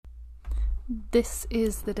This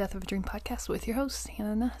is the Death of a Dream podcast with your host,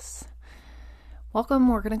 Hannah Nuss. Welcome.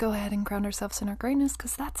 We're going to go ahead and ground ourselves in our greatness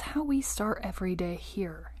because that's how we start every day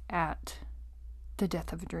here at the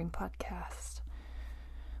Death of a Dream podcast.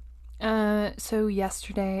 So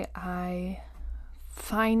yesterday I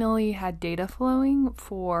finally had data flowing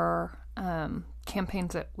for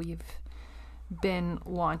campaigns that we've been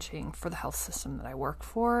launching for the health system that I work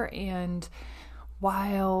for. And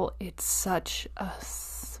while it's such a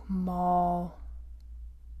small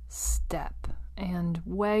step and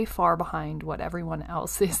way far behind what everyone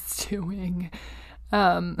else is doing,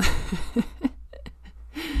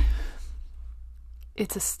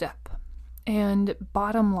 it's a step. And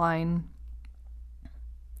bottom line,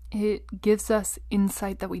 it gives us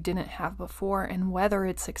insight that we didn't have before, and whether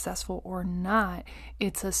it's successful or not,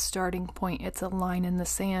 it's a starting point. It's a line in the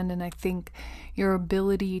sand, and I think your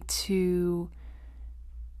ability to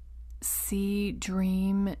see,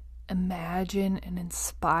 dream, imagine, and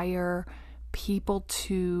inspire people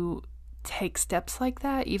to take steps like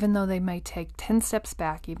that, even though they may take 10 steps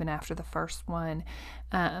back even after the first one.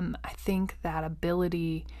 I think that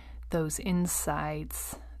ability, those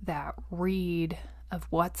insights, that read of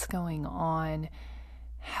what's going on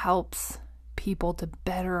helps people to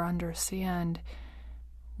better understand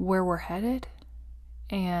where we're headed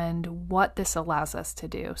and what this allows us to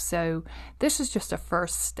do. So this is just a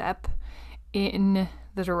first step in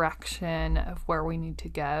the direction of where we need to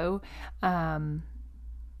go.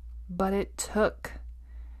 But it took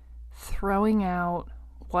throwing out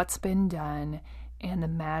what's been done and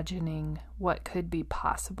imagining what could be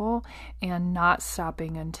possible and not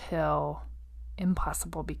stopping until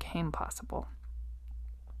impossible became possible.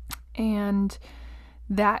 And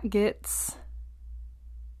that gets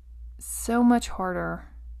so much harder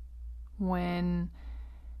when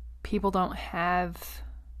people don't have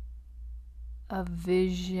a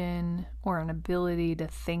vision or an ability to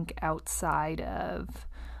think outside of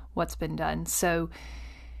what's been done. So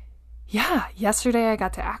yeah, yesterday I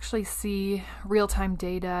got to actually see real-time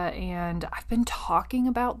data, and I've been talking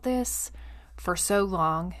about this for so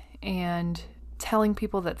long and telling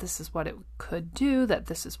people that this is what it could do, that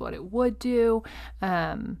this is what it would do,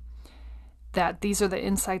 that these are the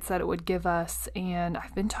insights that it would give us. And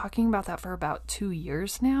I've been talking about that for about 2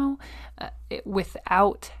 years now,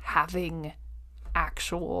 without having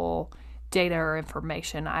actual data or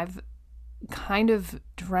information. I've kind of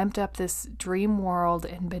dreamt up this dream world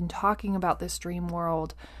and been talking about this dream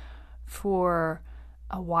world for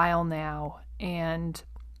a while now, and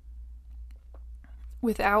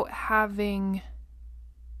without having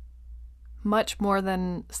much more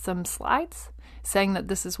than some slides saying that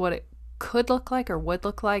this is what it could look like or would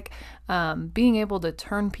look like, being able to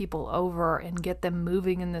turn people over and get them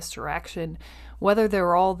moving in this direction, whether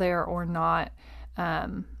they're all there or not,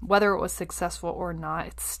 whether it was successful or not,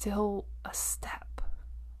 it's still a step,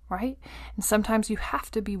 right? And sometimes you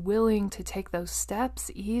have to be willing to take those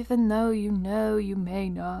steps, even though you know you may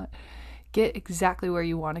not get exactly where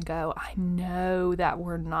you want to go. I know that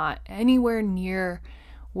we're not anywhere near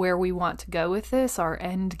where we want to go with this, our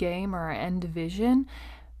end game or our end vision,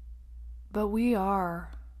 but we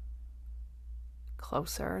are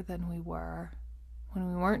closer than we were when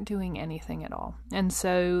we weren't doing anything at all. And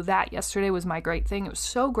so that yesterday was my great thing. It was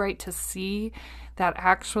so great to see that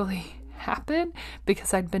actually happen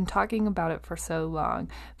because I'd been talking about it for so long.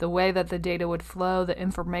 The way that the data would flow, the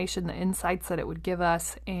information, the insights that it would give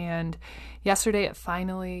us. And yesterday it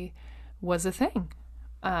finally was a thing.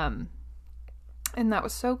 And that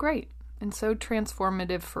was so great and so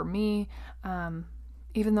transformative for me,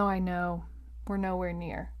 even though I know we're nowhere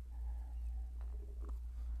near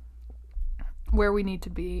where we need to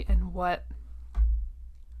be and what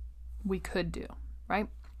we could do, right?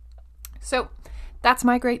 So that's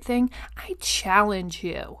my great thing. I challenge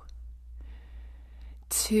you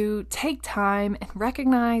to take time and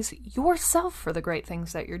recognize yourself for the great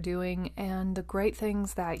things that you're doing and the great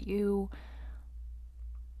things that you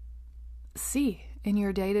see in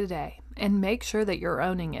your day-to-day, and make sure that you're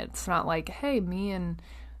owning it. It's not like, hey, me and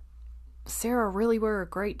Sarah really were a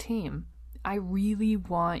great team. I really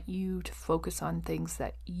want you to focus on things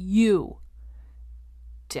that you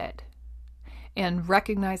did and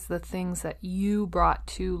recognize the things that you brought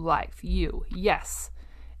to life. You, yes.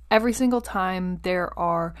 Every single time there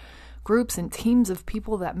are groups and teams of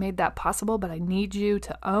people that made that possible, but I need you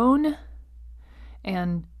to own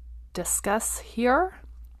and discuss here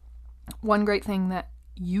one great thing that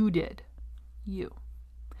you did. You.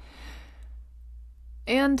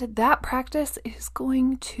 And that practice is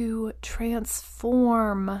going to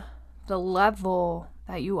transform the level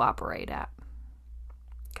that you operate at.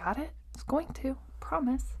 Got it? It's going to,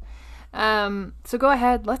 promise. So go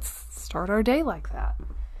ahead, let's start our day like that.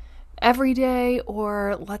 Every day,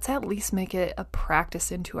 or let's at least make it a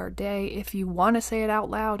practice into our day. If you want to say it out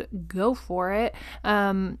loud, go for it.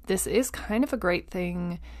 This is kind of a great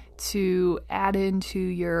thing to add into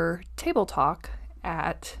your table talk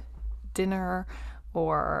at dinner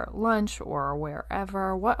or lunch or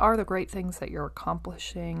wherever. What are the great things that you're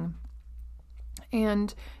accomplishing?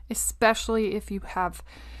 And especially if you have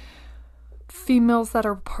females that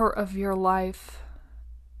are part of your life,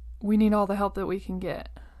 we need all the help that we can get.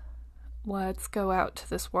 Let's go out to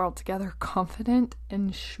this world together confident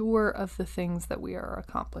and sure of the things that we are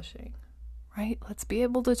accomplishing, right? Let's be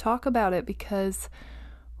able to talk about it because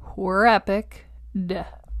we're epic. Duh.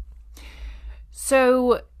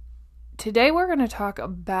 So today we're going to talk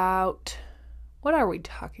about, what are we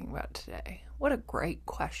talking about today? What a great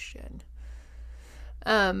question.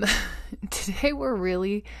 Today we're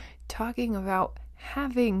really talking about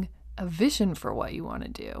having a vision for what you want to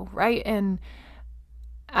do, right? And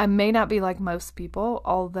I may not be like most people,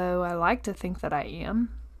 although I like to think that I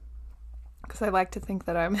am, because I like to think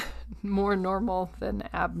that I'm more normal than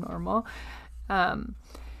abnormal. But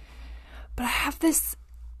I have this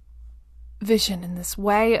vision and this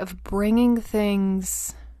way of bringing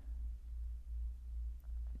things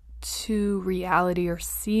to reality or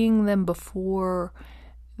seeing them before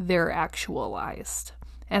they're actualized.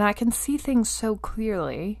 And I can see things so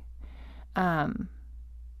clearly that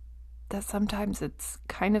sometimes it's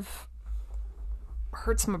kind of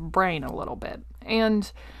hurts my brain a little bit.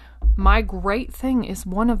 And my great thing is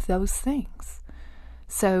one of those things.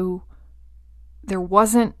 So there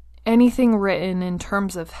wasn't anything written in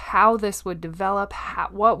terms of how this would develop,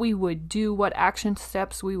 what we would do, what action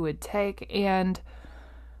steps we would take. And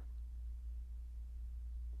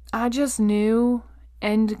I just knew,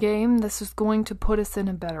 end game, this is going to put us in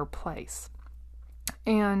a better place.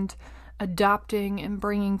 And adopting and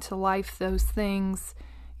bringing to life those things,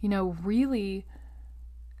 really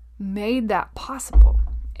made that possible.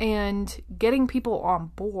 And getting people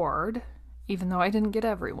on board, even though I didn't get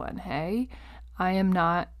everyone, hey, I am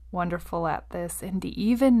not wonderful at this. And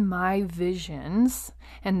even my visions,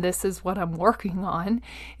 and this is what I'm working on,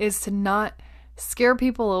 is to not scare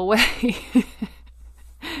people away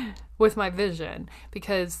with my vision.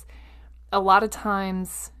 Because a lot of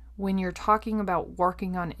times when you're talking about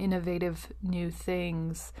working on innovative new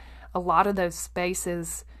things, a lot of those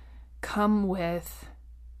spaces come with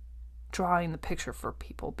drawing the picture for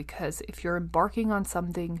people, because if you're embarking on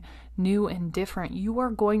something new and different, you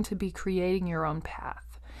are going to be creating your own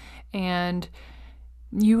path. And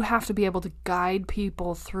you have to be able to guide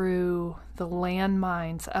people through the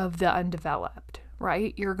landmines of the undeveloped,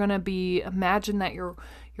 right? You're going to be, imagine that you're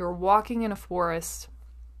walking in a forest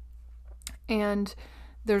and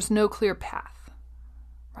there's no clear path,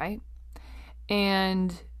 right?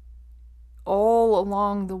 And all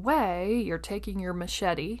along the way, you're taking your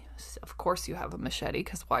machete. Of course you have a machete,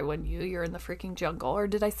 because why wouldn't you? You're in the freaking jungle. Or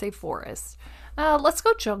did I say forest? Let's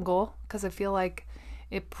go jungle, because I feel like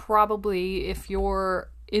it probably, if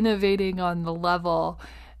you're innovating on the level,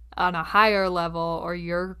 on a higher level, or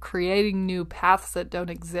you're creating new paths that don't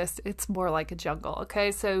exist, it's more like a jungle,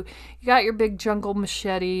 okay? So you got your big jungle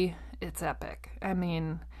machete. It's epic. I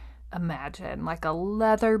mean, imagine like a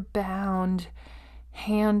leather-bound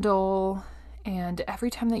handle, and every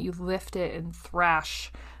time that you lift it and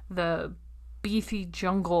thrash the beefy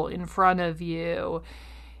jungle in front of you,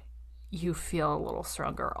 you feel a little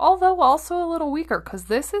stronger, although also a little weaker, because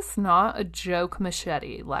this is not a joke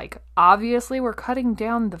machete. Like, obviously we're cutting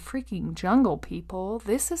down the freaking jungle, people.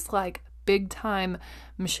 This is like big time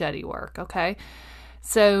machete work, okay?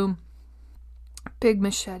 So big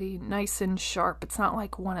machete, nice and sharp. It's not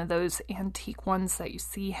like one of those antique ones that you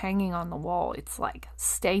see hanging on the wall. It's like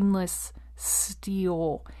stainless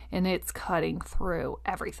steel, and it's cutting through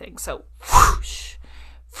everything. So whoosh,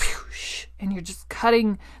 whoosh, and you're just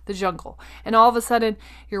cutting the jungle. And all of a sudden,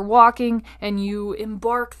 you're walking and you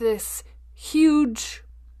embark this huge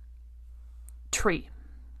tree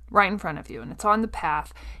right in front of you, and it's on the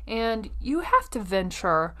path, and you have to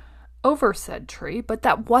venture over said tree, but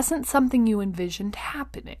that wasn't something you envisioned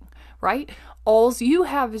happening, right? All you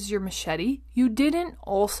have is your machete. You didn't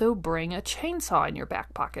also bring a chainsaw in your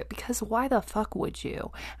back pocket, because why the fuck would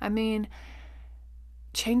you? I mean,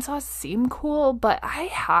 chainsaws seem cool, but I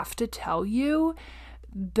have to tell you,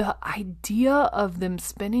 the idea of them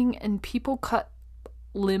spinning, and people cut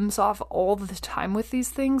limbs off all the time with these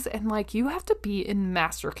things, and like, you have to be in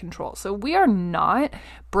master control. So we are not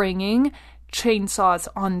bringing chainsaws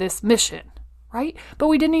on this mission, right? But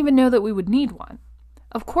we didn't even know that we would need one.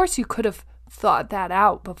 Of course, you could have thought that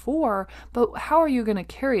out before, but how are you going to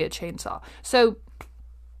carry a chainsaw? So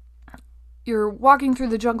you're walking through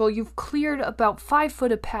the jungle, you've cleared about 5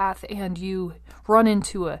 foot of path, and you run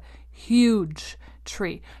into a huge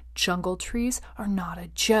tree. Jungle trees are not a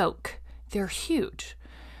joke. They're huge.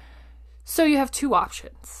 So you have 2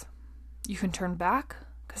 options. You can turn back,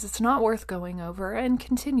 because it's not worth going over, and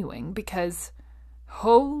continuing, because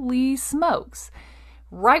holy smokes.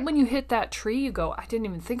 Right when you hit that tree, you go, I didn't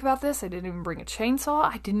even think about this. I didn't even bring a chainsaw.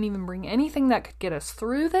 I didn't even bring anything that could get us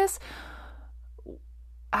through this.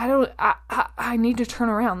 I need to turn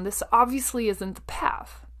around. This obviously isn't the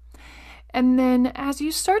path. And then as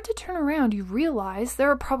you start to turn around, you realize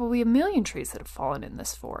there are probably 1,000,000 trees that have fallen in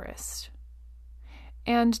this forest.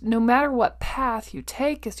 And no matter what path you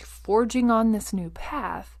take as you're forging on this new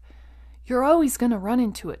path, you're always going to run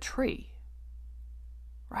into a tree,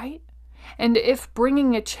 right? And if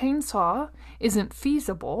bringing a chainsaw isn't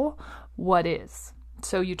feasible, what is?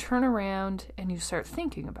 So you turn around and you start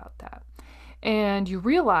thinking about that. And you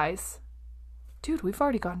realize, dude, we've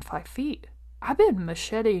already gone 5 feet. I've been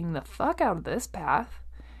macheteing the fuck out of this path.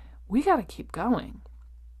 We got to keep going,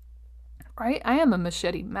 right? I am a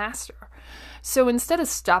machete master. So instead of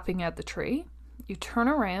stopping at the tree, you turn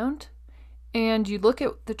around and you look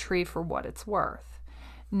at the tree for what it's worth.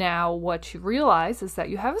 Now, what you realize is that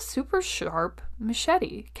you have a super sharp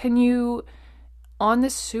machete. Can you, on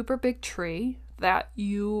this super big tree that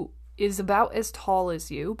is about as tall as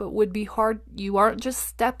you, but would be hard, you aren't just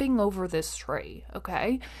stepping over this tree,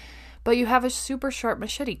 okay? But you have a super sharp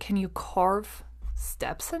machete. Can you carve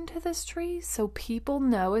steps into this tree so people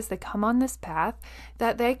know as they come on this path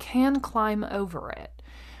that they can climb over it,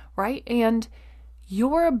 right? And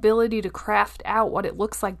your ability to craft out what it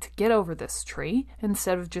looks like to get over this tree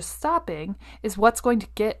instead of just stopping is what's going to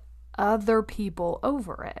get other people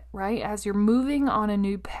over it, right? As you're moving on a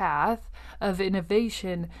new path of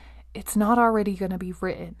innovation, it's not already going to be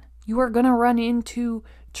written. You are going to run into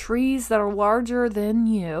trees that are larger than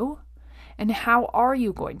you. And how are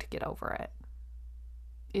you going to get over it?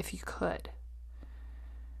 If you could.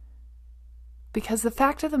 Because the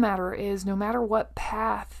fact of the matter is, no matter what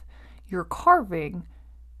path you're carving,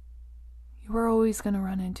 you are always going to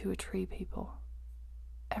run into a tree, people.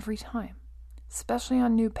 Every time. Especially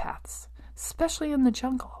on new paths. Especially in the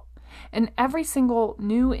jungle. And every single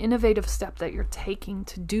new innovative step that you're taking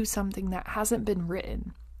to do something that hasn't been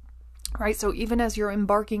written. Right? So even as you're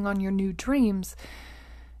embarking on your new dreams,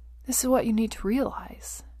 this is what you need to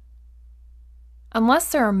realize.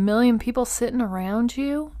 Unless there are 1,000,000 people sitting around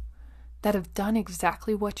you that have done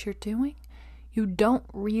exactly what you're doing, you don't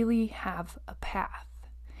really have a path.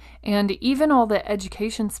 And even all the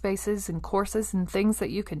education spaces and courses and things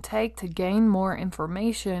that you can take to gain more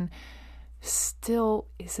information still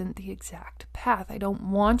isn't the exact path. I don't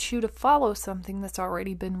want you to follow something that's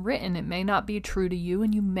already been written. It may not be true to you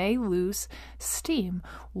and you may lose steam.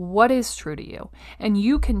 What is true to you? And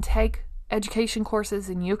you can take education courses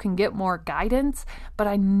and you can get more guidance, but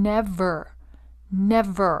I never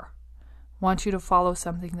want you to follow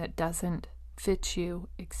something that doesn't fit you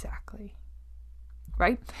exactly.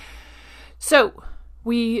 Right? So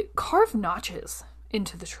we carve notches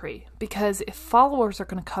into the tree because if followers are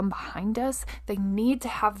going to come behind us, they need to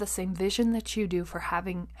have the same vision that you do for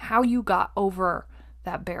having how you got over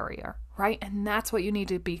that barrier, right? And that's what you need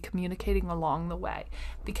to be communicating along the way,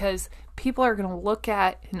 because people are going to look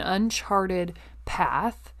at an uncharted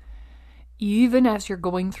path even as you're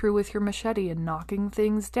going through with your machete and knocking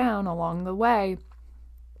things down along the way.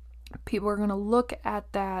 People are going to look at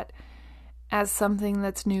that as something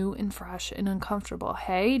that's new and fresh and uncomfortable.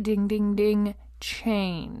 Hey, ding, ding, ding,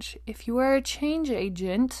 change. If you are a change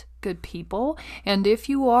agent, good people, and if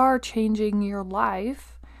you are changing your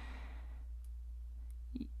life,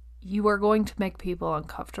 you are going to make people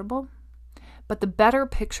uncomfortable. But the better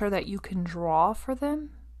picture that you can draw for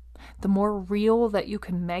them, the more real that you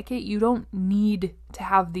can make it, you don't need to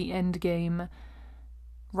have the end game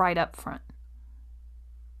right up front.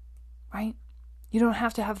 Right? You don't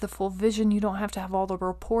have to have the full vision. You don't have to have all the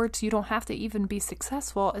reports. You don't have to even be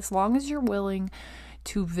successful as long as you're willing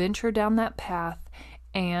to venture down that path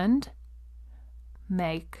and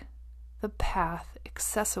make the path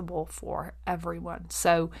accessible for everyone.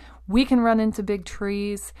 So we can run into big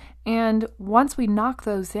trees, and once we knock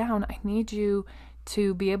those down, I need you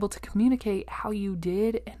to be able to communicate how you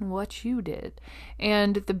did and what you did.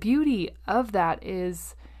 And the beauty of that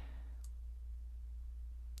is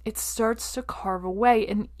it starts to carve away.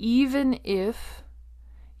 And even if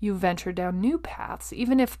you venture down new paths,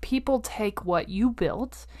 even if people take what you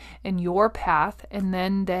built and your path and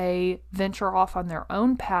then they venture off on their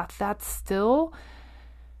own path, that's still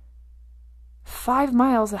 5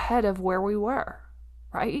 miles ahead of where we were,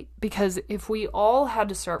 right? Because if we all had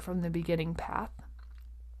to start from the beginning path,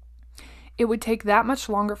 it would take that much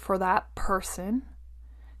longer for that person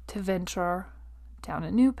to venture down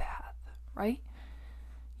a new path, right?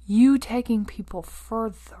 You taking people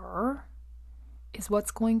further is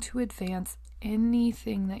what's going to advance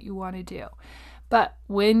anything that you want to do. But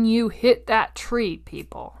when you hit that tree,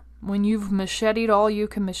 people, when you've macheted all you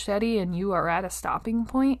can machete and you are at a stopping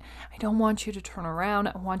point, I don't want you to turn around.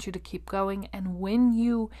 I want you to keep going. And when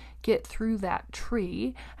you get through that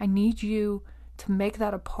tree, I need you to make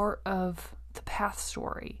that a part of the path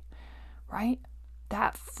story, right?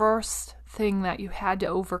 That first thing that you had to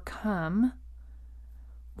overcome,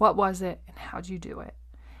 what was it and how'd you do it?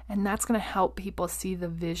 And that's going to help people see the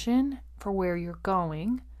vision for where you're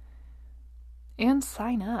going and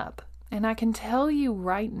sign up. And I can tell you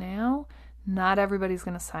right now, not everybody's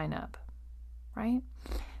going to sign up, right?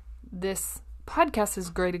 This podcast is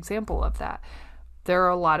a great example of that. There are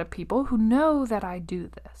a lot of people who know that I do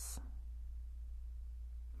this,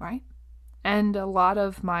 right? And a lot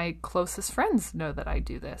of my closest friends know that I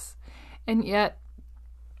do this. And yet,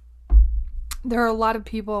 there are a lot of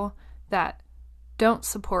people that don't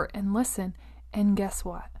support and listen. And guess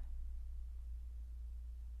what?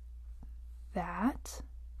 That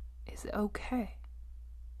is okay.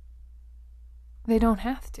 They don't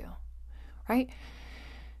have to, right?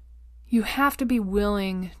 You have to be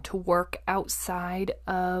willing to work outside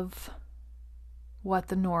of what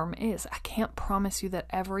the norm is. I can't promise you that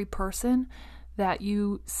every person that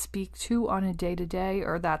you speak to on a day-to-day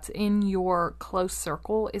or that's in your close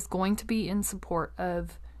circle is going to be in support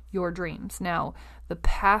of your dreams. Now, the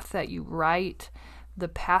path that you write, the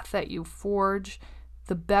path that you forge,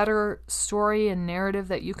 the better story and narrative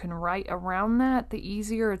that you can write around that, the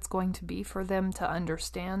easier it's going to be for them to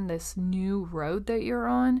understand this new road that you're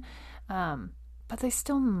on. But they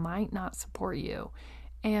still might not support you.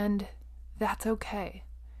 And that's okay.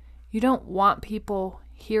 You don't want people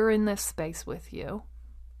here in this space with you,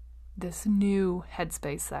 this new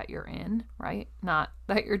headspace that you're in, right? Not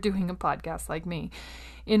that you're doing a podcast like me.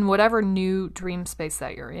 In whatever new dream space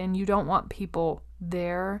that you're in, you don't want people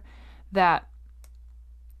there that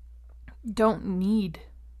don't need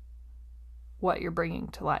what you're bringing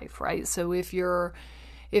to life, right? So if your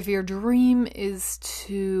dream is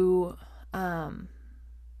to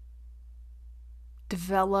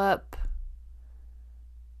develop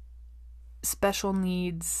special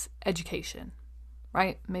needs education,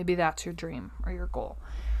 right? Maybe that's your dream or your goal.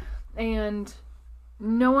 And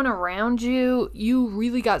no one around you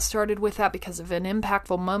really got started with that because of an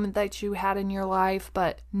impactful moment that you had in your life,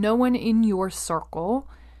 but no one in your circle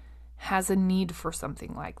has a need for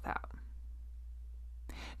something like that.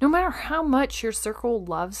 No matter how much your circle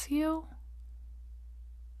loves you,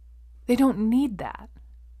 they don't need that,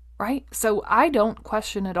 right? So I don't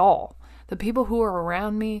question at all. The people who are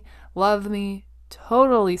around me love me,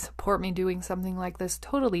 totally support me doing something like this,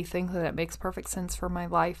 totally think that it makes perfect sense for my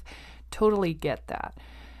life, totally get that.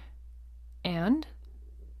 And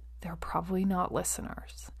they're probably not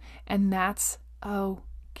listeners. And that's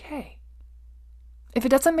okay. If it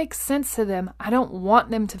doesn't make sense to them, I don't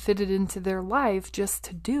want them to fit it into their life just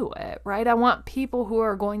to do it, right? I want people who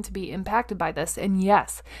are going to be impacted by this. And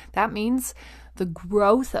yes, that means the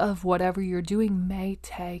growth of whatever you're doing may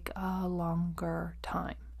take a longer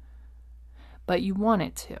time. But you want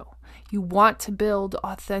it to. You want to build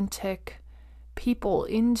authentic people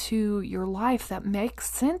into your life that make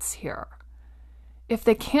sense here. If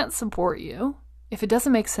they can't support you, if it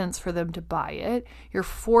doesn't make sense for them to buy it, you're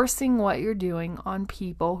forcing what you're doing on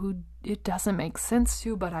people who it doesn't make sense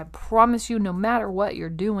to. But I promise you, no matter what you're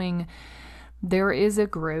doing, there is a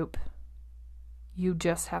group. You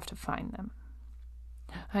just have to find them.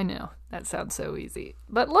 I know, that sounds so easy.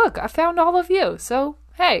 But look, I found all of you. So,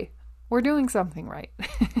 hey, we're doing something right.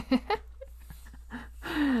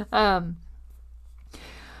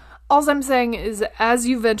 All I'm saying is as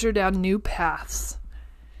you venture down new paths,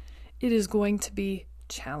 it is going to be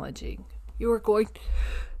challenging. You are going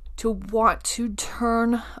to want to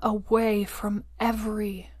turn away from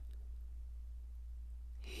every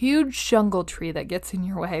huge jungle tree that gets in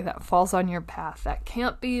your way, that falls on your path, that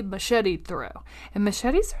can't be macheted through. And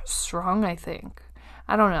machetes are strong, I think.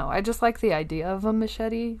 I don't know. I just like the idea of a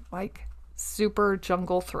machete, like super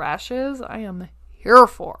jungle thrashes. I am here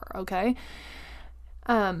for, okay?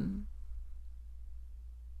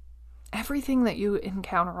 Everything that you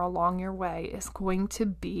encounter along your way is going to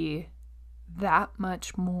be that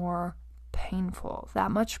much more painful,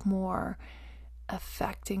 that much more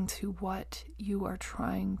affecting to what you are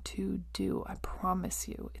trying to do. I promise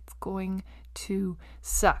you, it's going to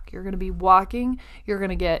suck. You're going to be walking, you're going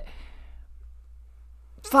to get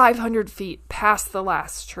 500 feet past the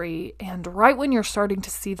last tree, and right when you're starting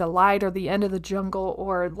to see the light or the end of the jungle,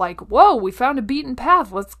 or like, whoa, we found a beaten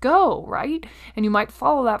path, let's go, right? And you might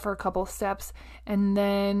follow that for a couple of steps, and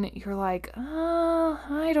then you're like,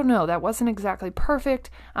 I don't know, that wasn't exactly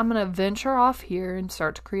perfect. I'm going to venture off here and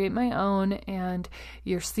start to create my own, and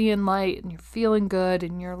you're seeing light, and you're feeling good,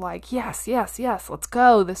 and you're like, yes, let's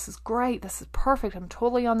go, this is great, this is perfect, I'm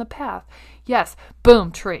totally on the path. Yes,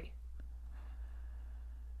 boom, tree.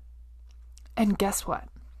 And guess what?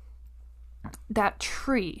 That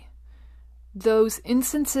tree, those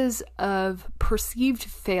instances of perceived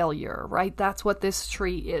failure, right? That's what this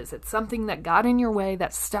tree is. It's something that got in your way,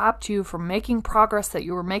 that stopped you from making progress that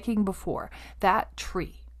you were making before. That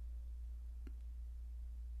tree.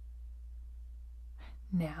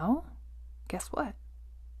 Now, guess what?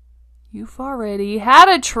 You've already had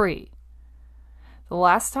a tree. The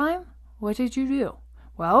last time, what did you do?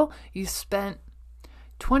 Well, you spent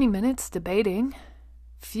 20 minutes debating,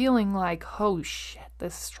 feeling like, oh shit,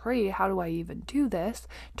 this tree, how do I even do this?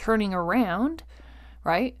 Turning around,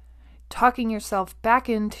 right? Talking yourself back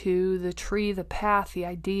into the tree, the path, the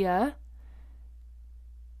idea.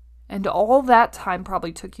 And all that time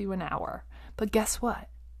probably took you an hour. But guess what?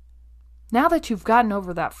 Now that you've gotten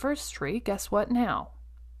over that first tree, guess what now?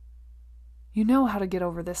 You know how to get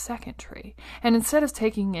over the second tree. And instead of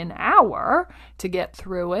taking an hour to get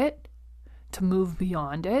through it, to move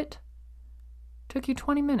beyond it, took you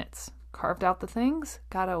 20 minutes. Carved out the things,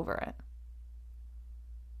 got over it.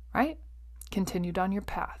 Right? Continued on your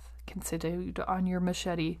path. Continued on your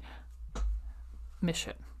machete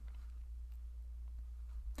mission.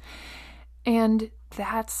 And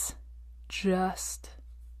that's just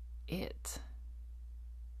it.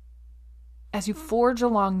 As you forge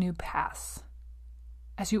along new paths,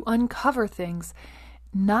 as you uncover things,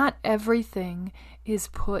 not everything is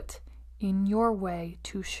put in your way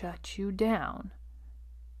to shut you down,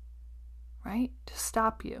 right? To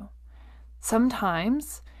stop you.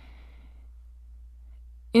 Sometimes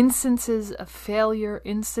instances of failure,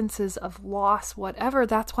 instances of loss, whatever,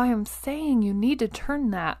 that's why I'm saying you need to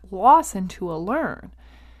turn that loss into a learn.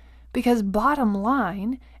 Because bottom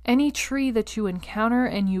line, any tree that you encounter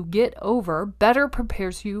and you get over better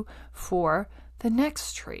prepares you for the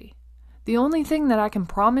next tree. The only thing that I can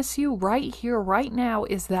promise you right here, right now,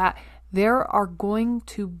 is that there are going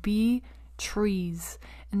to be trees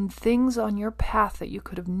and things on your path that you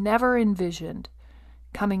could have never envisioned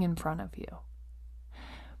coming in front of you.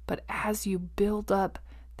 But as you build up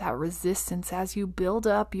that resistance, as you build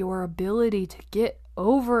up your ability to get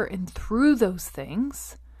over and through those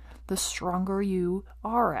things, the stronger you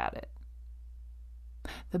are at it,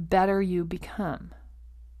 the better you become.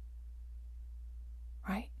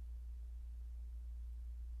 Right?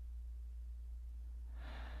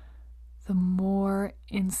 The more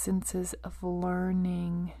instances of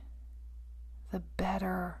learning, the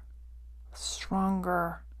better,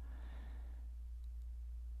 stronger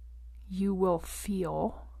you will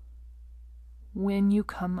feel when you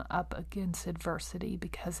come up against adversity,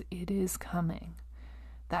 because it is coming.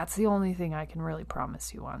 That's the only thing I can really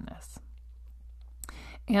promise you on this.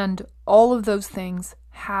 And all of those things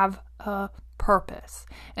have a purpose.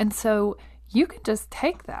 And so you can just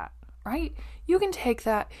take that, right? You can take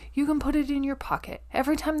that, you can put it in your pocket.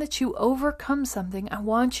 Every time that you overcome something, I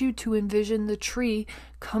want you to envision the tree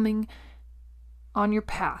coming on your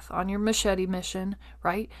path, on your machete mission,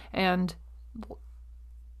 right? And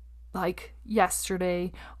like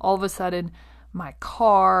yesterday, all of a sudden, my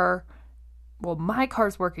car's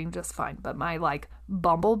working just fine, but my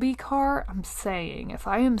bumblebee car, I'm saying, if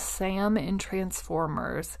I am Sam in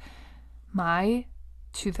Transformers, my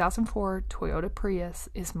 2004 Toyota Prius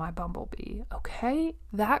is my bumblebee, okay?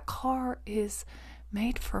 That car is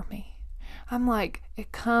made for me. I'm like,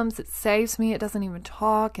 it comes, it saves me, it doesn't even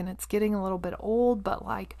talk, and it's getting a little bit old, but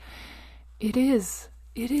it is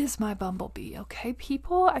my bumblebee, okay,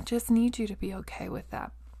 people? I just need you to be okay with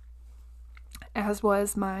that. As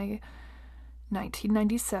was my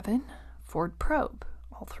 1997 Ford Probe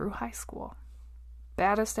all through high school.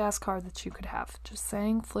 Baddest ass car that you could have. Just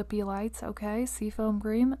saying, flippy lights, okay, seafoam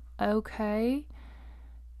green, okay.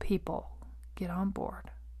 People, get on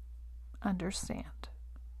board. Understand.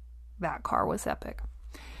 That car was epic.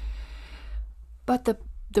 But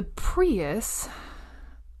the Prius,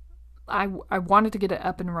 I wanted to get it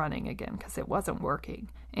up and running again because it wasn't working.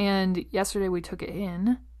 And yesterday we took it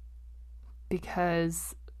in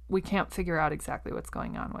because we can't figure out exactly what's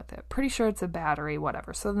going on with it. Pretty sure it's a battery,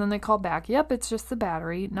 whatever. So then they call back. Yep, it's just the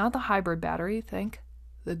battery, not the hybrid battery. Thank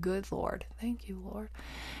the good Lord. Thank you, Lord.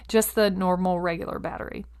 Just the normal, regular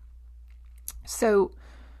battery. So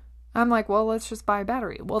I'm like, well, let's just buy a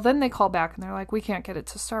battery. Well, then they call back and they're like, we can't get it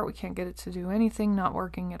to start. We can't get it to do anything. Not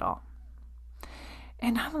working at all.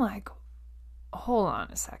 And I'm like, hold on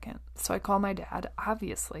a second. So I call my dad,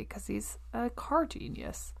 obviously, because he's a car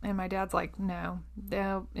genius. And my dad's like, no,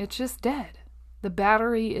 it's just dead. The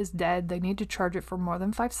battery is dead. They need to charge it for more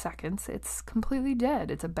than 5 seconds. It's completely dead.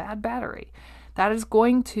 It's a bad battery. That is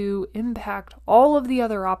going to impact all of the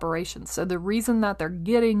other operations. So the reason that they're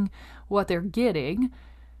getting what they're getting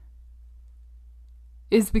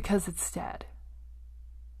is because it's dead.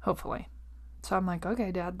 Hopefully. So I'm like,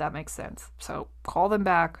 okay, Dad, that makes sense. So call them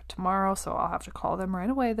back tomorrow. So I'll have to call them right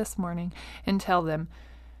away this morning and tell them,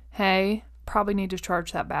 hey, probably need to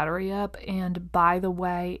charge that battery up. And by the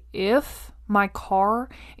way, if my car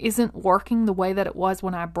isn't working the way that it was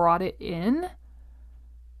when I brought it in,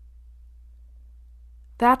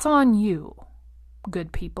 that's on you,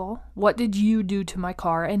 good people. What did you do to my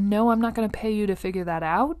car? And no, I'm not going to pay you to figure that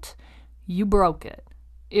out. You broke it.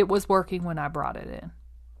 It was working when I brought it in.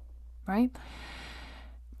 Right?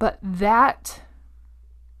 But that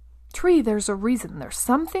tree, there's a reason. There's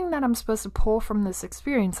something that I'm supposed to pull from this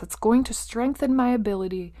experience that's going to strengthen my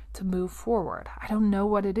ability to move forward. I don't know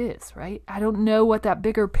what it is, right? I don't know what that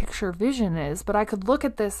bigger picture vision is, but I could look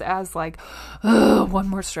at this as like, oh, one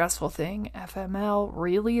more stressful thing. FML,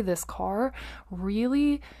 really? This car?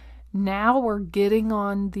 Really? Now we're getting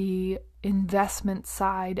on the investment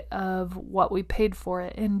side of what we paid for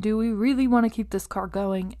it, and do we really want to keep this car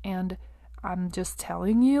going? And I'm just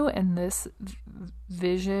telling you, and this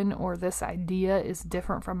vision or this idea is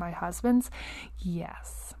different from my husband's.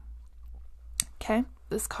 Yes. Okay,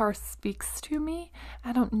 this car speaks to me.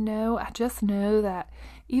 I don't know. I just know that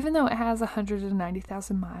even though it has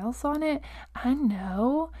 190,000 miles on it, I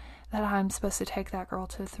know that I'm supposed to take that girl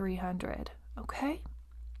to 300. Okay?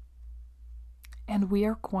 And we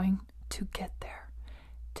are going to get there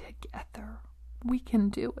together. We can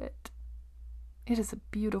do it. It is a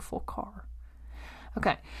beautiful car.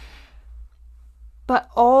 Okay. But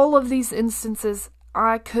all of these instances,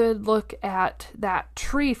 I could look at that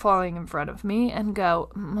tree falling in front of me and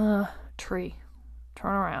go, tree,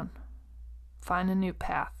 turn around, find a new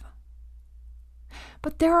path.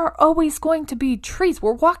 But there are always going to be trees.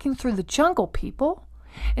 We're walking through the jungle, people.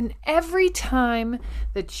 And every time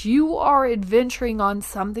that you are adventuring on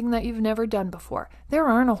something that you've never done before, there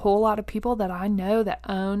aren't a whole lot of people that I know that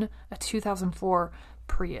own a 2004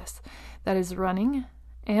 Prius that is running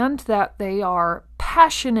and that they are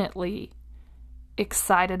passionately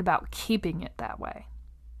excited about keeping it that way,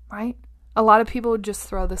 right? A lot of people would just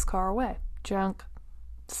throw this car away, junk,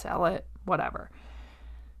 sell it, whatever.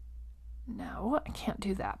 No, I can't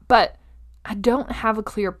do that. But I don't have a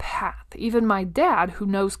clear path. Even my dad, who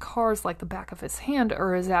knows cars like the back of his hand,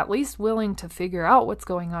 or is at least willing to figure out what's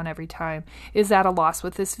going on every time, is at a loss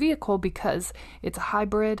with this vehicle because it's a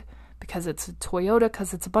hybrid, because it's a Toyota,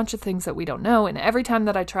 because it's a bunch of things that we don't know. And every time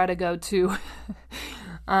that I try to go to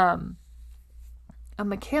a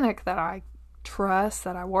mechanic that I trust,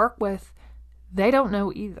 that I work with, they don't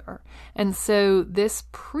know either. And so this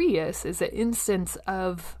Prius is an instance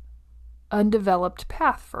of undeveloped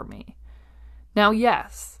path for me. Now,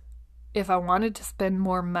 yes, if I wanted to spend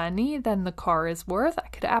more money than the car is worth, I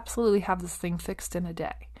could absolutely have this thing fixed in a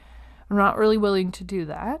day. I'm not really willing to do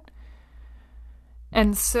that.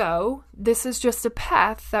 And so this is just a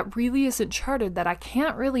path that really isn't charted, that I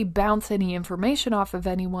can't really bounce any information off of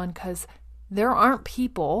anyone because there aren't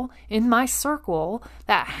people in my circle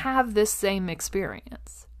that have this same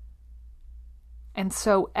experience. And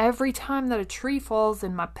so every time that a tree falls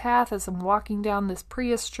in my path as I'm walking down this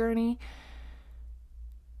Prius journey,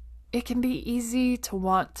 it can be easy to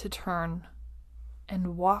want to turn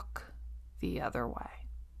and walk the other way.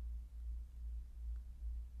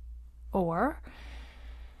 Or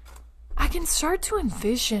I can start to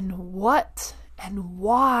envision what and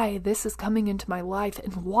why this is coming into my life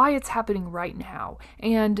and why it's happening right now.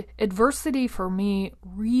 And adversity for me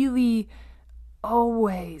really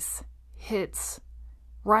always hits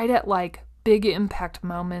right at like big impact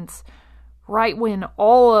moments, right when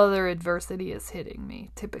all other adversity is hitting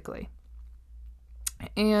me, typically.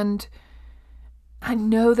 And I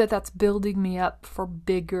know that that's building me up for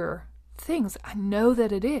bigger things. I know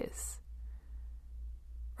that it is.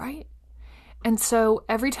 Right? And so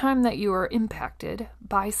every time that you are impacted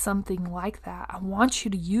by something like that, I want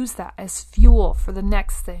you to use that as fuel for the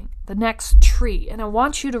next thing, the next tree. And I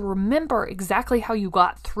want you to remember exactly how you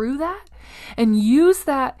got through that and use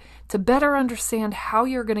that to better understand how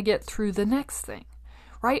you're going to get through the next thing,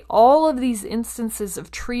 right? All of these instances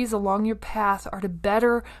of trees along your path are to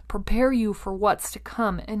better prepare you for what's to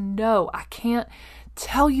come. And no, I can't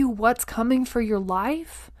tell you what's coming for your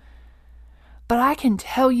life, but I can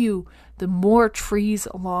tell you the more trees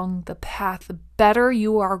along the path, the better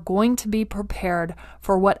you are going to be prepared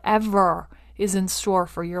for whatever is in store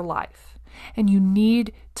for your life. And you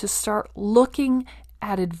need to start looking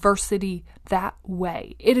at adversity that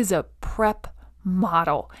way. It is a prep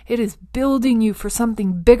model. It is building you for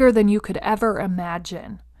something bigger than you could ever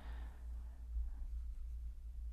imagine.